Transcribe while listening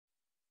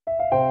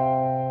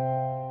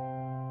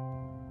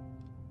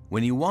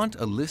When you want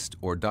a list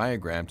or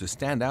diagram to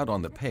stand out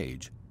on the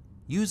page,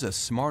 use a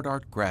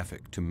SmartArt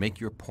graphic to make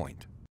your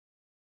point.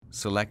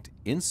 Select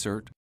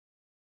Insert,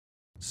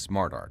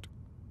 SmartArt.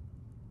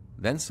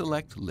 Then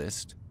select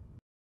List.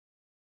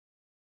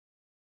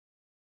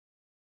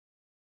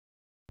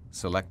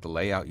 Select the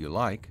layout you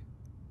like,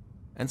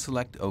 and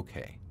select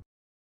OK.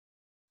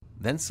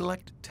 Then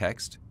select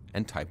Text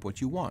and type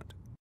what you want.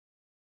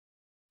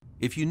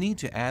 If you need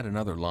to add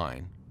another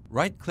line,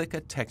 right-click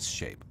a text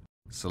shape,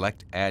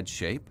 select Add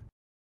Shape,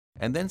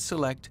 and then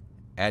select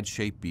Add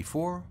Shape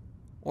Before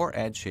or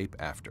Add Shape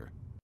After.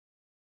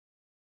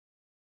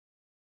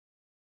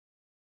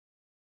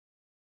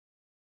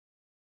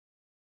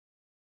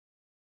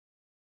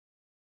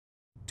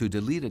 To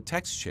delete a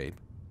text shape,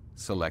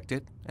 select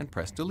it and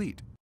press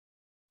Delete.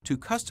 To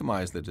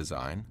customize the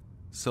design,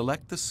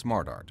 select the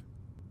SmartArt.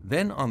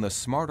 Then on the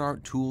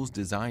SmartArt Tools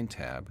Design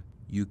tab,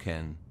 you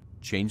can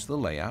change the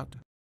layout,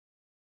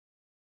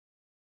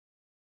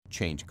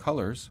 change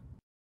colors,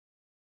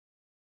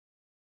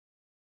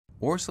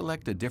 or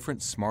select a different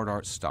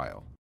SmartArt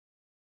style.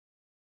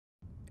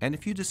 And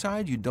if you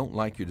decide you don't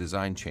like your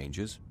design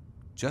changes,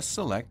 just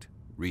select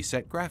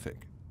Reset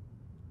Graphic.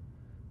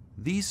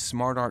 These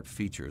SmartArt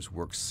features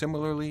work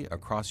similarly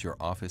across your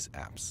Office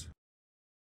apps.